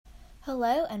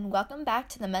Hello and welcome back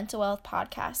to the Mental Wealth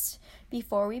Podcast.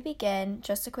 Before we begin,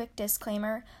 just a quick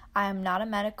disclaimer, I am not a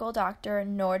medical doctor,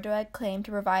 nor do I claim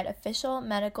to provide official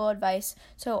medical advice,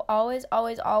 so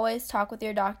always talk with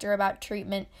your doctor about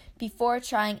treatment before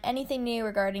trying anything new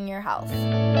regarding your health.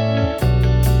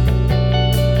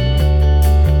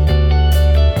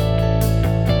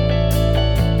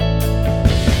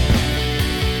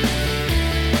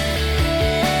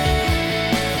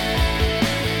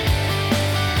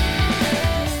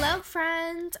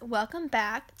 Welcome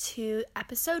back to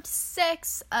episode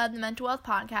 6 of the Mental Wealth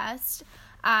Podcast.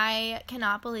 I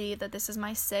cannot believe that this is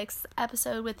my 6th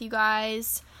episode with you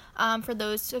guys. For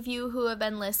those of you who have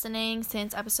been listening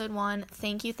since episode 1,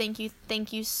 thank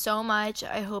you so much.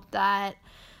 I hope that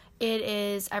it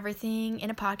is everything in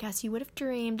a podcast you would have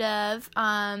dreamed of.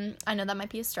 I know that might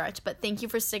be a stretch, but thank you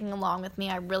for sticking along with me.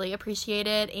 I really appreciate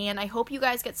it, and I hope you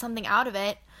guys get something out of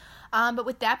it. But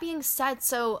with that being said,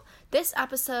 so this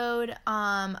episode,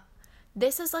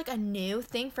 this is like a new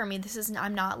thing for me.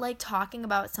 I'm not like talking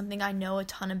about something I know a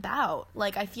ton about.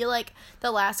 Like, I feel like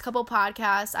the last couple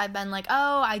podcasts I've been like,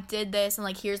 oh, I did this and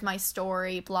like, here's my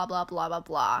story, blah, blah, blah, blah,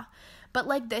 blah. But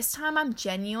like this time I'm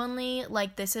genuinely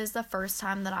like, this is the first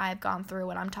time that I've gone through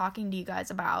what I'm talking to you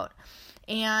guys about.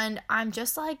 And I'm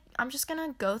just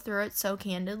gonna go through it so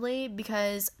candidly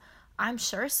because I'm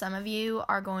sure some of you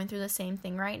are going through the same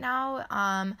thing right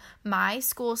now. My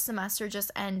school semester just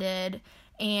ended,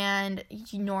 and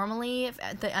normally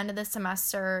at the end of the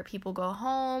semester, people go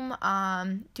home,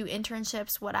 do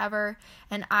internships, whatever,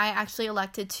 and I actually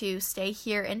elected to stay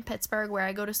here in Pittsburgh where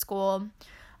I go to school,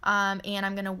 and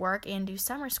I'm going to work and do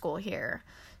summer school here.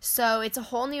 So it's a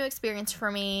whole new experience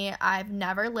for me. I've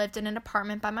never lived in an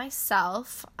apartment by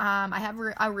myself. I have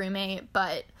a roommate,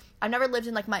 but I've never lived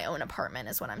in, like, my own apartment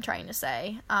is what I'm trying to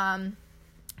say. And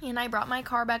I brought my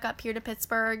car back up here to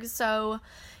Pittsburgh, so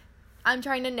I'm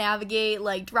trying to navigate,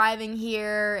 like, driving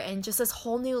here and just this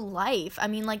whole new life. I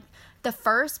mean, like, the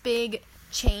first big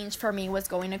change for me was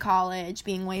going to college,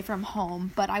 being away from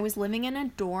home, but I was living in a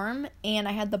dorm, and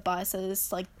I had the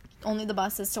buses, like, only the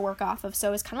buses to work off of, so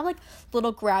it was kind of like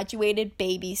little graduated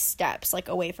baby steps, like,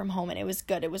 away from home, and it was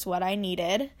good. It was what I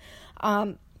needed.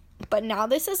 But now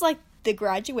this is, like,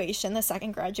 the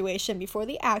second graduation before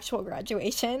the actual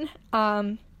graduation,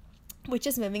 which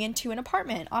is moving into an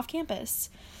apartment off campus.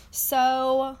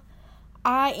 So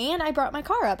I brought my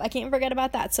car up. I can't forget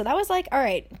about that. So that was like, all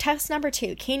right, test number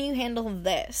 2. Can you handle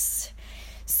this?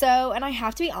 So, and I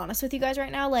have to be honest with you guys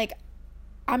right now, like,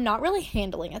 I'm not really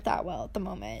handling it that well at the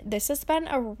moment. This has been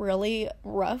a really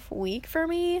rough week for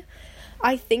me.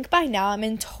 I think by now I'm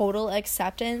in total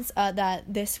acceptance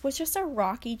that this was just a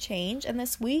rocky change, and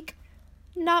this week,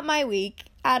 not my week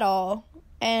at all.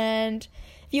 And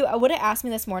if you would have asked me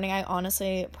this morning, I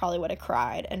honestly probably would have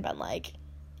cried and been like,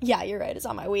 yeah, you're right, it's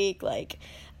not my week. Like,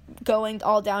 going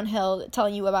all downhill,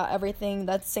 telling you about everything,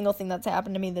 that single thing that's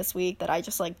happened to me this week that I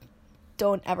just, like,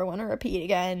 don't ever want to repeat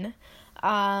again.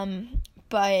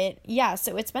 But yeah,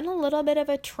 so it's been a little bit of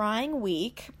a trying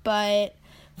week, but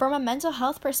from a mental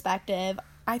health perspective,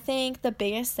 I think the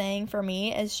biggest thing for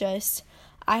me is just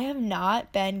I have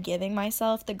not been giving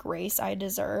myself the grace I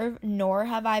deserve, nor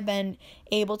have I been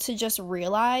able to just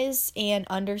realize and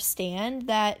understand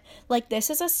that, like, this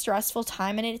is a stressful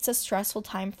time, and it's a stressful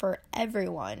time for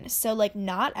everyone. So, like,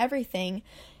 not everything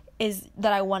is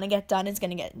that I want to get done is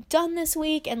going to get done this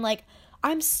week, and, like,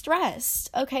 I'm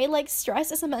stressed, okay? Like,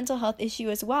 stress is a mental health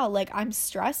issue as well. Like, I'm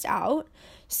stressed out.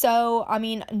 So, I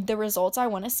mean, the results I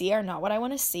want to see are not what I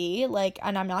want to see. Like,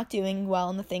 and I'm not doing well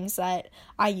in the things that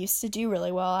I used to do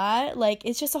really well at. Like,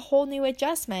 it's just a whole new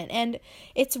adjustment. And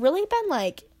it's really been,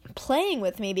 like, playing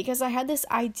with me because I had this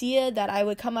idea that I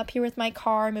would come up here with my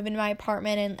car, move into my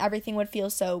apartment, and everything would feel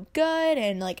so good,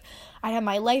 and like I have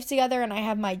my life together and I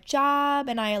have my job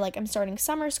and I'm starting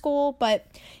summer school. But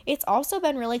it's also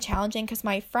been really challenging because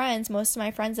most of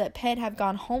my friends at Pitt have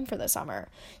gone home for the summer.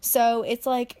 So it's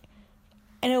like,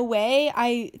 in a way,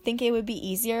 I think it would be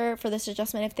easier for this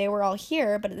adjustment if they were all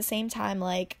here, but at the same time,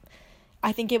 like,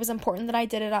 I think it was important that I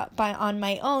did it on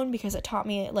my own because it taught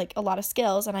me, like, a lot of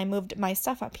skills, and I moved my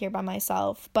stuff up here by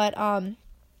myself. But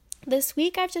this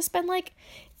week I've just been, like,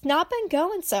 it's not been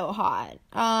going so hot.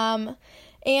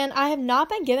 And I have not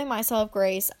been giving myself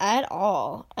grace at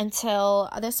all until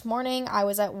this morning. I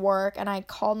was at work, and I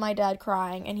called my dad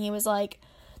crying, and he was like,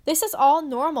 this is all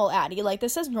normal, Addie. Like,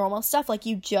 this is normal stuff. Like,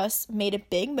 you just made a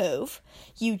big move.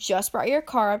 You just brought your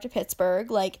car up to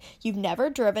Pittsburgh. Like, you've never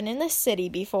driven in the city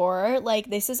before. Like,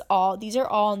 these are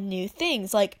all new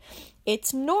things. Like,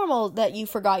 it's normal that you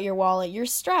forgot your wallet. You're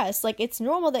stressed. Like, it's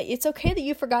okay that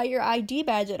you forgot your ID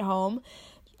badge at home.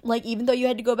 like, even though you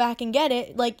had to go back and get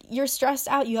it, like, you're stressed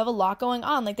out. You have a lot going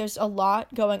on. Like, there's a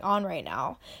lot going on right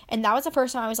now. And that was the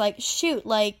first time I was like, shoot,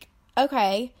 like,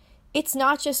 okay, it's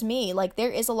not just me. Like,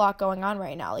 there is a lot going on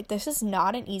right now. Like, this is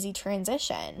not an easy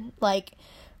transition. Like,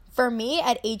 for me,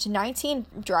 at age 19,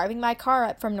 driving my car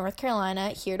up from North Carolina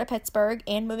here to Pittsburgh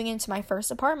and moving into my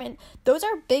first apartment, those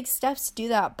are big steps to do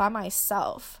that by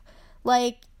myself.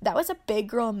 Like, that was a big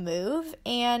girl move,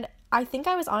 and I think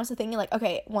I was honestly thinking, like,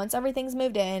 okay, once everything's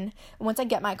moved in, once I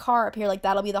get my car up here, like,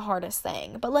 that'll be the hardest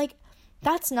thing. But, like,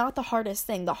 that's not the hardest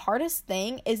thing. The hardest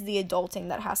thing is the adulting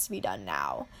that has to be done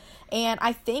now. And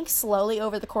I think slowly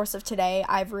over the course of today,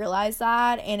 I've realized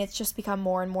that, and it's just become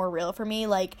more and more real for me.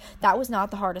 Like, that was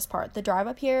not the hardest part. The drive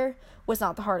up here was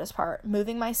not the hardest part.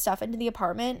 Moving my stuff into the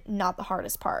apartment, not the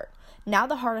hardest part. Now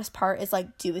the hardest part is,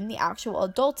 like, doing the actual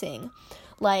adulting.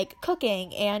 Like,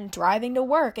 cooking and driving to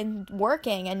work and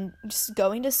working and just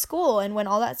going to school. And when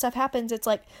all that stuff happens, it's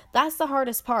like, that's the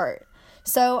hardest part.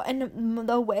 So, and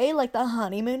the way, like, the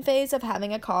honeymoon phase of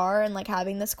having a car and, like,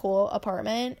 having this cool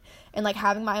apartment and, like,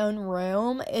 having my own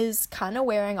room is kind of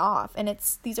wearing off. And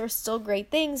these are still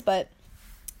great things, but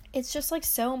it's just, like,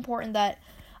 so important that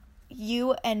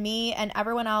you and me and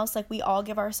everyone else, like, we all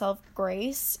give ourselves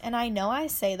grace. And I know I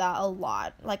say that a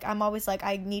lot. Like, I'm always like,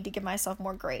 I need to give myself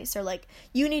more grace, or, like,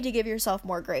 you need to give yourself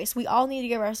more grace. We all need to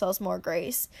give ourselves more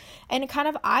grace. And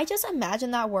I just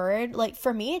imagine that word, like,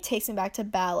 for me, it takes me back to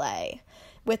ballet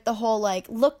with the whole, like,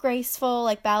 look graceful,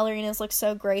 like, ballerinas look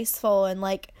so graceful. And,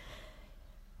 like,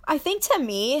 I think to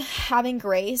me, having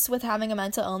grace with having a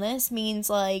mental illness means,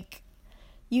 like,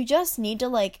 you just need to,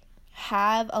 like,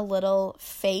 have a little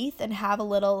faith and have a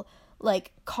little,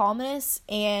 like, calmness.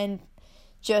 And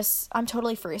just, I'm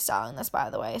totally freestyling this, by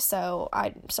the way, so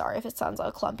I'm sorry if it sounds a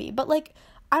little clumpy, but, like,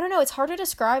 I don't know, it's hard to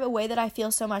describe a way that I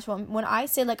feel so much when I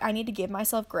say, like, I need to give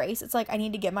myself grace. It's like I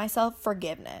need to give myself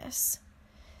forgiveness.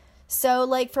 So,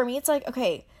 like, for me, it's like,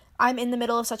 okay, I'm in the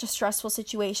middle of such a stressful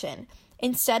situation.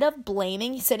 Instead of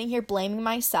sitting here blaming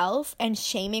myself and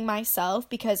shaming myself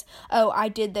because, oh, I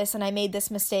did this and I made this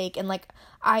mistake, and, like,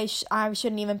 I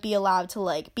shouldn't even be allowed to,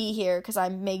 like, be here because I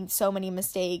made so many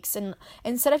mistakes. And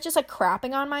instead of just, like,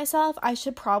 crapping on myself, I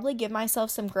should probably give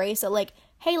myself some grace that, like,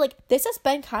 hey, like, this has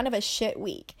been kind of a shit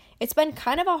week. It's been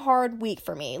kind of a hard week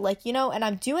for me, like, you know, and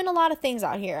I'm doing a lot of things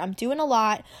out here. I'm doing a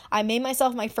lot. I made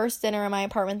myself my first dinner in my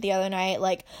apartment the other night.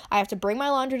 Like, I have to bring my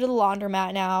laundry to the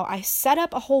laundromat now. I set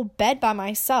up a whole bed by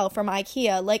myself from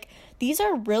IKEA. Like, these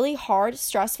are really hard,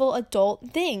 stressful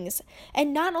adult things.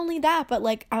 And not only that, but,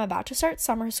 like, I'm about to start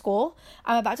summer school.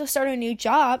 I'm about to start a new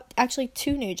job, actually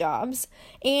 2 new jobs,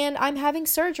 and I'm having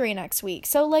surgery next week.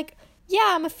 So, like,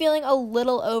 yeah, I'm feeling a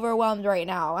little overwhelmed right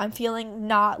now. I'm feeling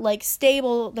not, like,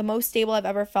 stable, the most stable I've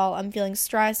ever felt. I'm feeling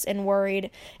stressed and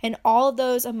worried and all of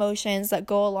those emotions that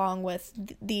go along with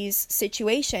these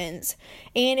situations.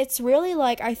 And it's really,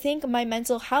 like, I think my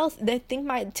mental health,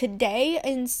 today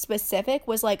in specific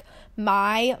was, like,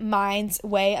 my mind's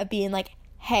way of being like,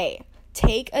 hey,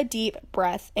 take a deep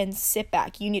breath and sit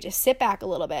back. You need to sit back a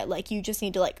little bit. Like, you just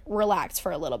need to, like, relax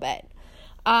for a little bit.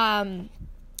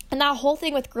 And that whole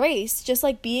thing with grace, just,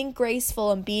 like, being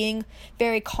graceful and being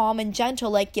very calm and gentle,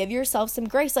 like, give yourself some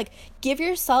grace. Like, give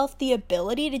yourself the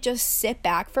ability to just sit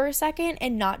back for a second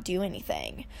and not do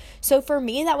anything. So for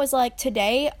me, that was, like,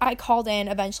 today I called in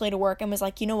eventually to work and was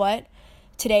like, you know what?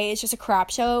 Today is just a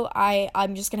crap show.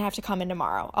 I'm just going to have to come in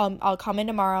tomorrow. I'll come in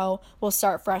tomorrow. We'll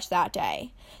start fresh that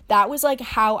day. That was, like,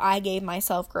 how I gave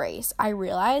myself grace. I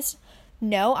realized,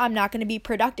 no, I'm not going to be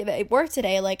productive at work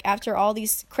today, like, after all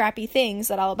these crappy things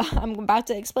that I'm about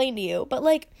to explain to you. But,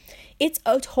 like, it's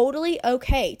totally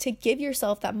okay to give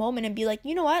yourself that moment and be like,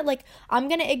 you know what, like, I'm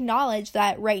going to acknowledge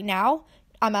that right now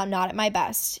I'm not at my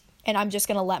best, and I'm just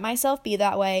going to let myself be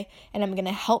that way, and I'm going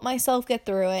to help myself get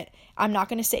through it. I'm not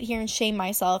going to sit here and shame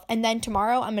myself, and then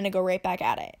tomorrow I'm going to go right back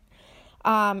at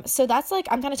it. So that's, like,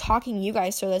 I'm kind of talking you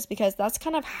guys through this because that's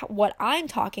kind of what I'm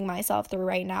talking myself through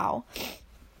right now.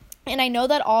 And I know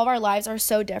that all of our lives are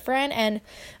so different, and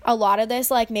a lot of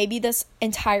this, like, maybe this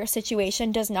entire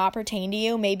situation does not pertain to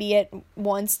you. Maybe it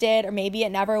once did, or maybe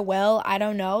it never will. I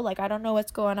don't know. Like, I don't know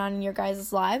what's going on in your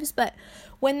guys' lives, but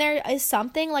when there is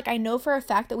something, like, I know for a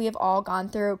fact that we have all gone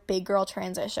through big girl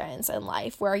transitions in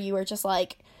life where you are just,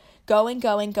 like, going.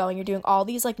 You're doing all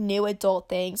these, like, new adult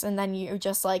things, and then you're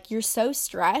just, like, you're so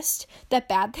stressed that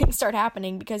bad things start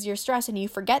happening because you're stressed and you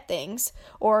forget things,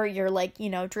 or you're, like, you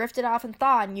know, drifted off in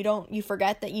thought and you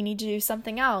forget that you need to do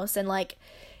something else. And, like,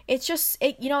 it's just,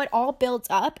 it all builds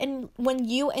up. And when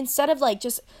you, instead of, like,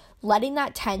 just letting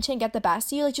that tension get the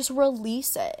best of you, like, just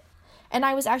release it. And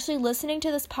I was actually listening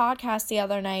to this podcast the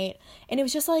other night, and it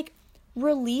was just like,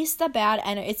 release the bad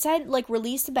energy. It said, like,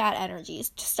 release the bad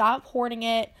energies. Stop hoarding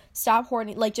it.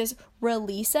 Like, just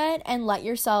release it and let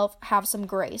yourself have some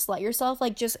grace. Let yourself,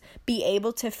 like, just be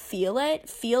able to feel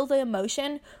the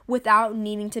emotion without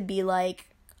needing to be like,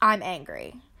 I'm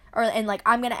angry. And like,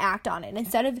 I'm going to act on it.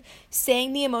 Instead of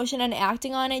saying the emotion and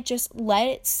acting on it, just let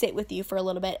it sit with you for a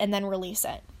little bit and then release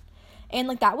it. And,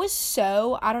 like, that was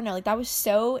so, I don't know, like, that was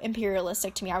so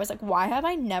imperialistic to me. I was like, why have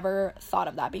I never thought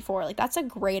of that before? Like, that's a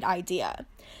great idea.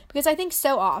 Because I think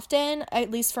so often,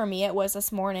 at least for me, it was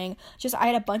this morning, just I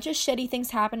had a bunch of shitty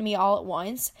things happen to me all at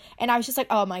once. And I was just like,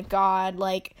 oh my God,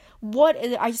 like, what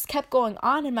is it? I just kept going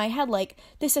on in my head, like,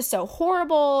 this is so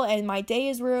horrible, and my day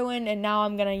is ruined, and now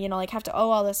I'm gonna, like, have to owe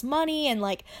all this money, and,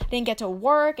 like, I didn't get to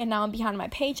work, and now I'm behind my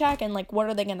paycheck, and, like, what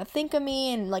are they gonna think of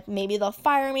me, and, like, maybe they'll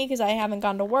fire me because I haven't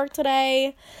gone to work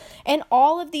today, and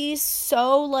all of these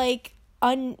so, like,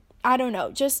 I don't know,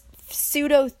 just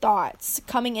pseudo thoughts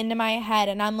coming into my head.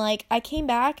 And I'm like, I came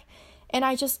back and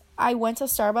I went to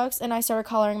Starbucks and I started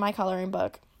coloring my coloring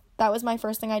book. That was my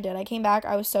first thing I did. I came back,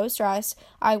 I was so stressed.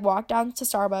 I walked down to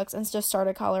Starbucks and just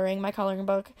started coloring my coloring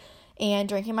book and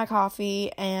drinking my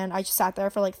coffee, and I just sat there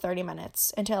for like 30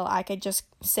 minutes until I could just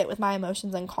sit with my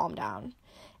emotions and calm down.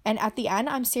 And at the end,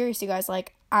 I'm serious, you guys,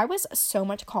 like, I was so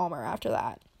much calmer after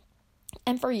that.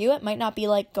 And for you, it might not be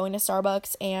like going to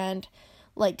Starbucks and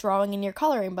like drawing in your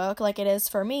coloring book like it is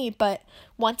for me, but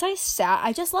once I sat,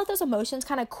 I just let those emotions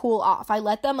kind of cool off. I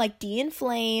let them like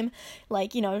de-inflame,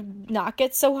 like, not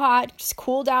get so hot, just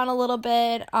cool down a little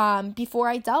bit before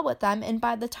I dealt with them. And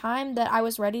by the time that I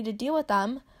was ready to deal with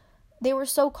them, they were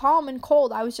so calm and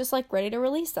cold. I was just like ready to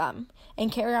release them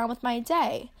and carry on with my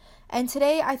day. And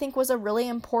today I think was a really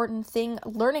important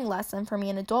learning lesson for me,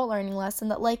 an adult learning lesson,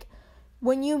 that like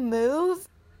when you move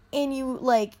and you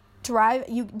like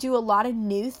you do a lot of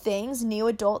new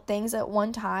adult things at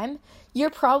one time, you're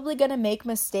probably going to make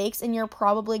mistakes, and you're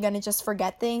probably going to just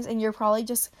forget things, and you're probably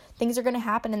things are going to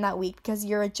happen in that week because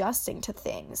you're adjusting to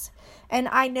things. And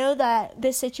I know that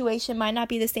this situation might not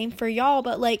be the same for y'all,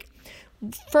 but like,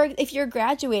 if you're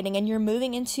graduating and you're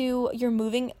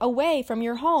moving away from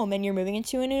your home and you're moving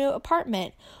into a new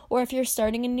apartment, or if you're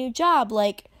starting a new job,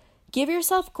 like, give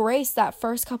yourself grace that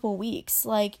first couple weeks.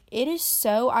 Like,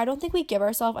 I don't think we give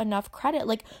ourselves enough credit.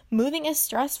 Like, moving is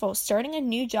stressful. Starting a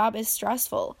new job is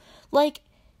stressful. Like,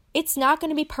 it's not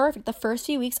going to be perfect. The first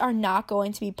few weeks are not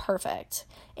going to be perfect.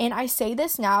 And I say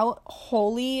this now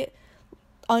wholly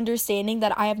understanding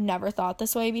that I have never thought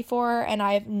this way before, and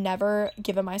I have never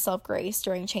given myself grace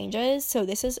during changes. So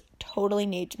this is totally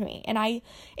new to me. And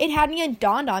it hadn't even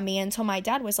dawned on me until my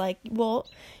dad was like, well,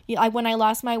 when I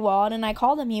lost my wallet and I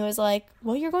called him, he was like,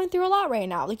 well, you're going through a lot right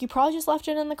now. Like, you probably just left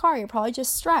it in the car. You're probably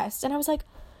just stressed. And I was like,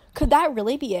 could that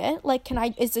really be it? Like,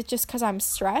 is it just because I'm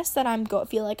stressed that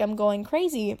feel like I'm going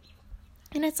crazy?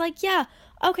 And it's like, yeah,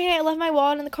 okay, I left my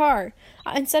wallet in the car.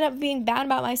 Instead of being bad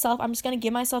about myself, I'm just going to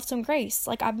give myself some grace.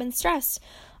 Like, I've been stressed.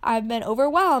 I've been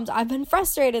overwhelmed. I've been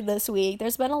frustrated this week.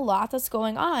 There's been a lot that's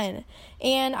going on.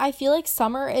 And I feel like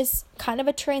summer is kind of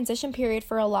a transition period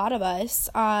for a lot of us.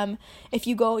 If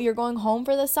you're going home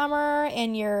for the summer,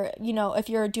 and if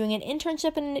you're doing an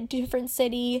internship in a different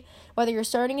city, whether you're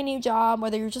starting a new job,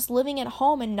 whether you're just living at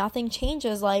home and nothing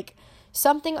changes, like,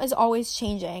 something is always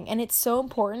changing. And it's so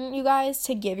important, you guys,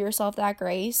 to give yourself that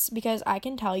grace, because I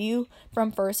can tell you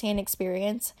from firsthand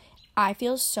experience, I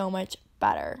feel so much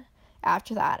better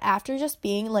after that. After just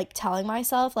being like, telling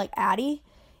myself, like, Addie,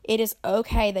 it is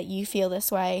okay that you feel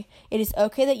this way. It is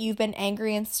okay that you've been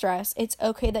angry and stressed. It's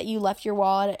okay that you left your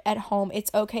wallet at home.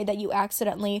 It's okay that you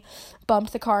accidentally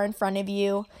bumped the car in front of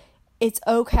you. It's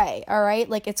okay, all right?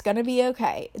 Like, it's gonna be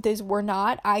okay. Those were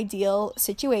not ideal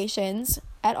situations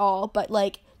at all, but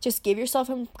like, just give yourself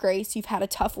some grace. You've had a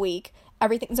tough week.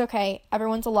 Everything's okay.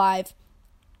 Everyone's alive.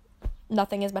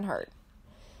 Nothing has been hurt.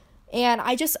 And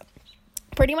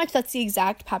pretty much that's the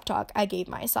exact pep talk I gave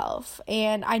myself.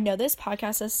 And I know this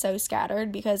podcast is so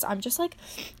scattered because I'm just like,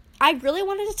 I really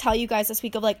wanted to tell you guys this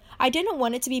week of like, I didn't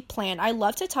want it to be planned. I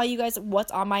love to tell you guys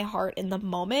what's on my heart in the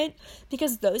moment,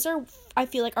 because those are, I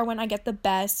feel like, are when I get the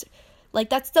best. Like,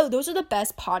 those are the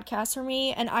best podcasts for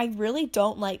me. And I really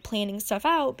don't like planning stuff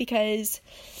out, because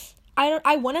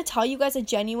I want to tell you guys a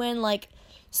genuine like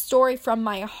story from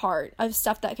my heart of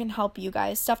stuff that can help you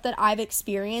guys, stuff that I've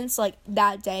experienced like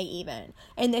that day even.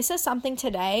 And this is something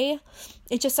today,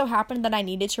 it just so happened that I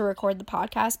needed to record the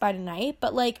podcast by tonight,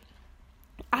 but like,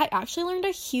 I actually learned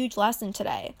a huge lesson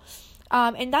today.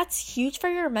 And that's huge for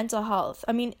your mental health.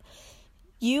 I mean,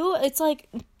 it's like,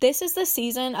 this is the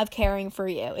season of caring for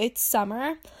you. It's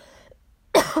summer.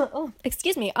 oh,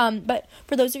 excuse me. But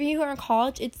for those of you who are in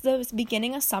college, it's the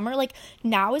beginning of summer. Like,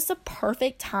 now is the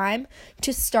perfect time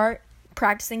to start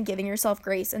practicing giving yourself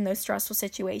grace in those stressful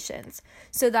situations,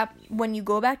 so that when you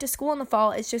go back to school in the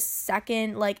fall, it's just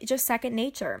second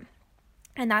nature.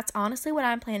 And that's honestly what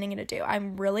I'm planning to do.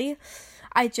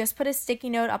 I just put a sticky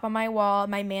note up on my wall,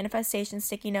 my manifestation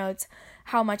sticky notes,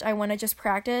 how much I want to just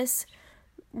practice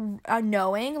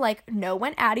knowing, like, know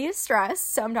when Addie is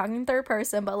stressed. So I'm talking third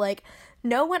person, but like,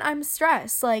 know when I'm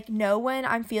stressed, like, know when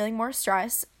I'm feeling more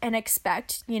stress, and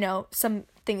expect, some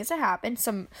things to happen,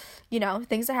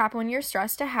 things that happen when you're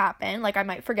stressed to happen. Like, I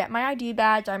might forget my ID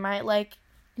badge, I might, like,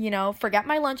 forget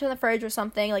my lunch in the fridge or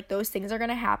something. Like, those things are going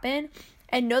to happen,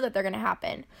 and know that they're going to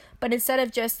happen. But instead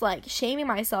of just, like, shaming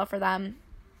myself for them,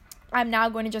 I'm now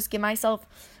going to just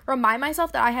remind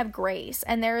myself that I have grace,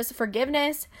 and there is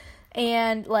forgiveness,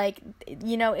 and, like,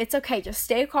 it's okay. Just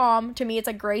stay calm. To me, it's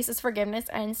like grace is forgiveness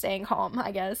and staying calm,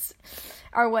 I guess,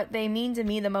 are what they mean to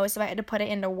me the most if I had to put it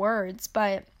into words.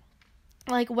 But,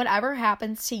 like, whatever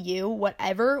happens to you,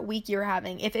 whatever week you're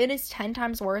having, if it is 10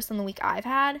 times worse than the week I've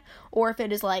had, or if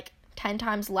it is, like, 10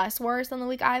 times less worse than the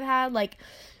week I've had, like,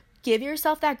 give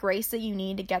yourself that grace that you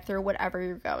need to get through whatever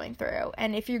you're going through.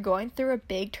 And if you're going through a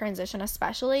big transition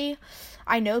especially,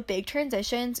 I know big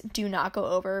transitions do not go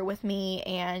over with me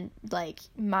and, like,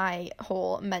 my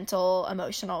whole mental,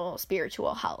 emotional,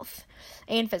 spiritual health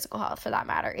and physical health for that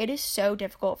matter. It is so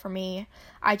difficult for me.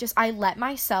 I let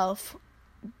myself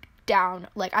down.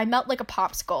 Like, I melt like a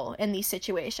popsicle in these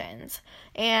situations.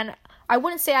 And I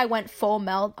wouldn't say I went full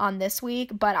melt on this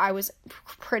week, but I was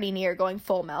pretty near going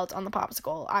full melt on the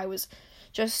popsicle. I was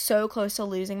just so close to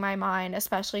losing my mind,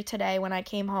 especially today when I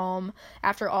came home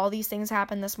after all these things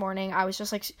happened this morning. I was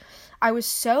just like, I was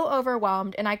so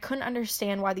overwhelmed, and I couldn't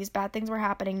understand why these bad things were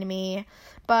happening to me.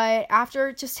 But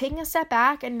after just taking a step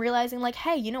back and realizing, like,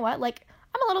 hey, you know what? Like,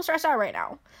 I'm a little stressed out right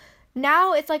now.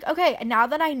 Now it's like, okay, now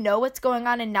that I know what's going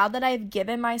on, and now that I've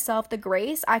given myself the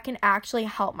grace, I can actually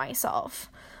help myself.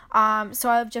 So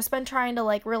I've just been trying to,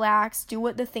 like, relax,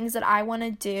 do the things that I want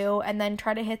to do, and then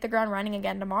try to hit the ground running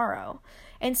again tomorrow.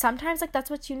 And sometimes, like, that's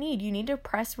what you need. You need to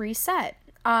press reset.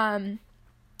 And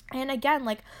again,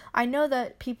 like, I know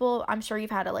that people, I'm sure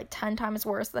you've had it, like, 10 times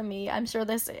worse than me. I'm sure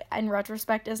this, in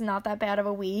retrospect, is not that bad of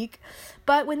a week.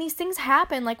 But when these things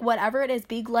happen, like, whatever it is,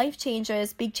 big life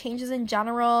changes, big changes in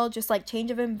general, just, like,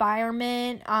 change of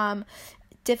environment,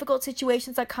 difficult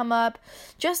situations that come up,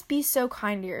 just be so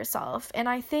kind to yourself. And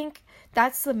I think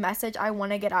that's the message I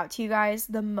want to get out to you guys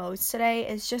the most today,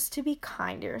 is just to be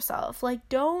kind to yourself. Like,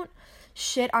 don't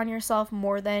shit on yourself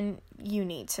more than you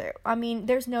need to. I mean,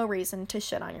 there's no reason to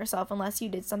shit on yourself unless you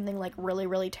did something, like, really,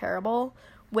 really terrible,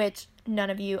 which none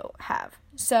of you have.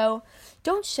 So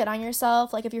don't shit on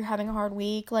yourself. Like, if you're having a hard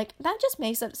week, like, that just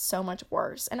makes it so much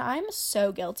worse. And I'm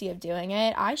so guilty of doing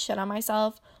it. I shit on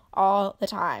myself all the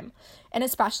time. And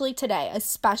especially today,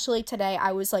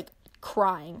 I was, like,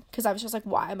 crying because I was just like,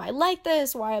 why am I like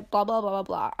this? Why blah, blah, blah, blah,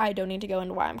 blah. I don't need to go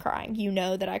into why I'm crying. You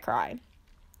know that I cry.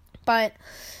 But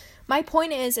my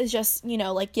point is just,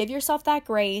 like, give yourself that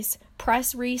grace,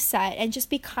 press reset, and just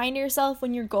be kind to yourself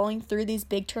when you're going through these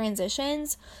big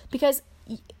transitions, because,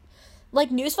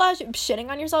 like, newsflash, shitting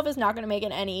on yourself is not going to make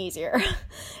it any easier.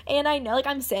 And I know, like,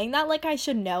 I'm saying that like I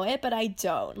should know it, but I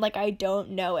don't. Like, I don't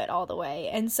know it all the way.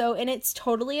 And it's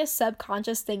totally a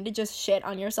subconscious thing to just shit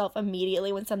on yourself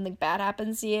immediately when something bad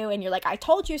happens to you, and you're like, I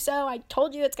told you so, I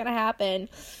told you it's going to happen.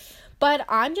 But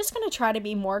I'm just going to try to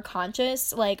be more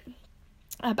conscious, like,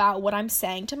 about what I'm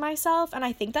saying to myself, and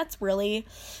I think that's really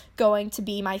going to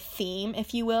be my theme,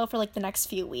 if you will, for, like, the next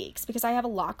few weeks, because I have a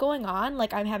lot going on.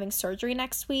 Like, I'm having surgery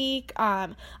next week,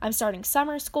 I'm starting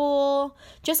summer school,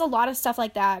 just a lot of stuff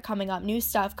like that coming up, new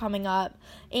stuff coming up,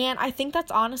 and I think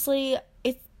that's honestly,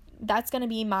 that's going to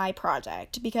be my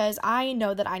project, because I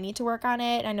know that I need to work on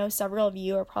it. I know several of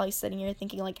you are probably sitting here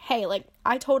thinking, like, hey, like,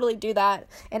 I totally do that,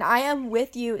 and I am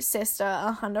with you, sister,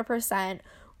 100%.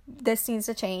 This needs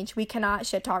to change. We cannot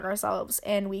shit talk ourselves,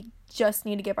 and we just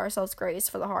need to give ourselves grace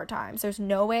for the hard times. There's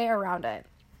no way around it.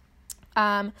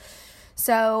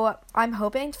 So I'm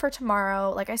hoping for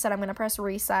tomorrow. Like I said, I'm gonna press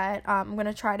reset. I'm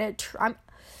gonna try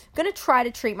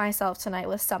to treat myself tonight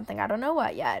with something. I don't know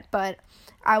what yet, but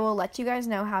I will let you guys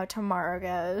know how tomorrow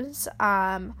goes.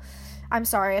 I'm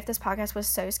sorry if this podcast was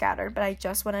so scattered, but I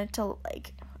just wanted to,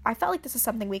 like, I felt like this is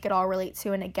something we could all relate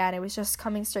to, and again, it was just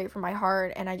coming straight from my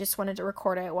heart, and I just wanted to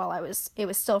record it while it was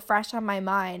still fresh on my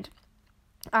mind.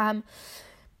 But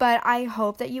I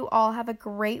hope that you all have a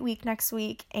great week next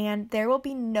week, and there will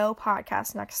be no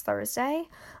podcast next Thursday.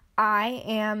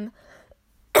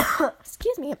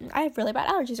 Excuse me, I have really bad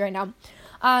allergies right now.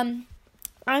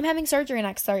 I'm having surgery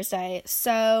next Thursday,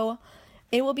 so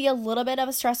it will be a little bit of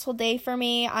a stressful day for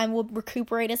me. I will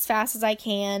recuperate as fast as I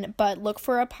can, but look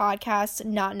for a podcast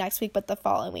not next week, but the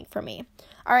following week for me.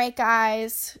 All right,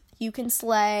 guys, you can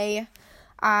slay.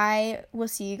 I will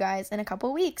see you guys in a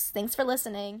couple weeks. Thanks for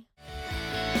listening.